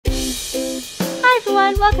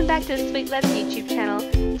everyone, welcome back to the Sweet Labs YouTube channel.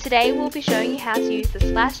 Today we'll be showing you how to use the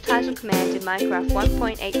 /title command in Minecraft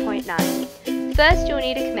 1.8.9. First you'll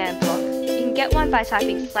need a command block. You can get one by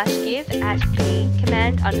typing /give at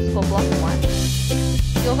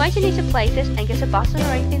p_command_block1. You're going to need to place it and get a button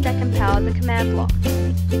or anything that can power the command block.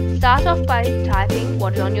 Start off by typing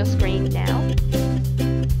what is on your screen now.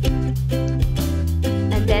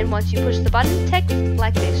 And then once you push the button, text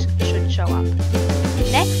like this should show up.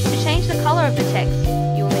 Next, to change the color of the text,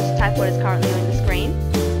 you will need to type what is currently on the screen.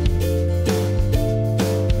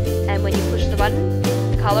 And when you push the button,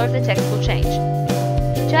 the color of the text will change.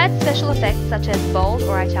 To add special effects such as bold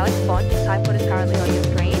or italic font, type what is currently on your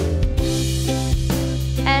screen.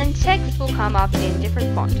 And text will come up in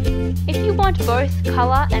different font. If you want both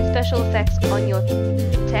color and special effects on your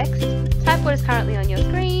text, type what is currently on your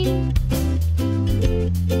screen.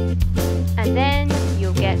 And then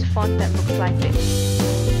you'll get font that looks like this.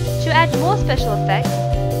 To add more special effects,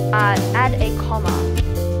 add a comma.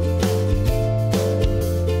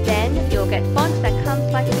 Then you'll get font that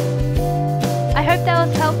comes like this. I hope that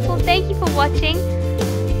was helpful. Thank you for watching.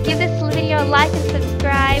 Give this video a like and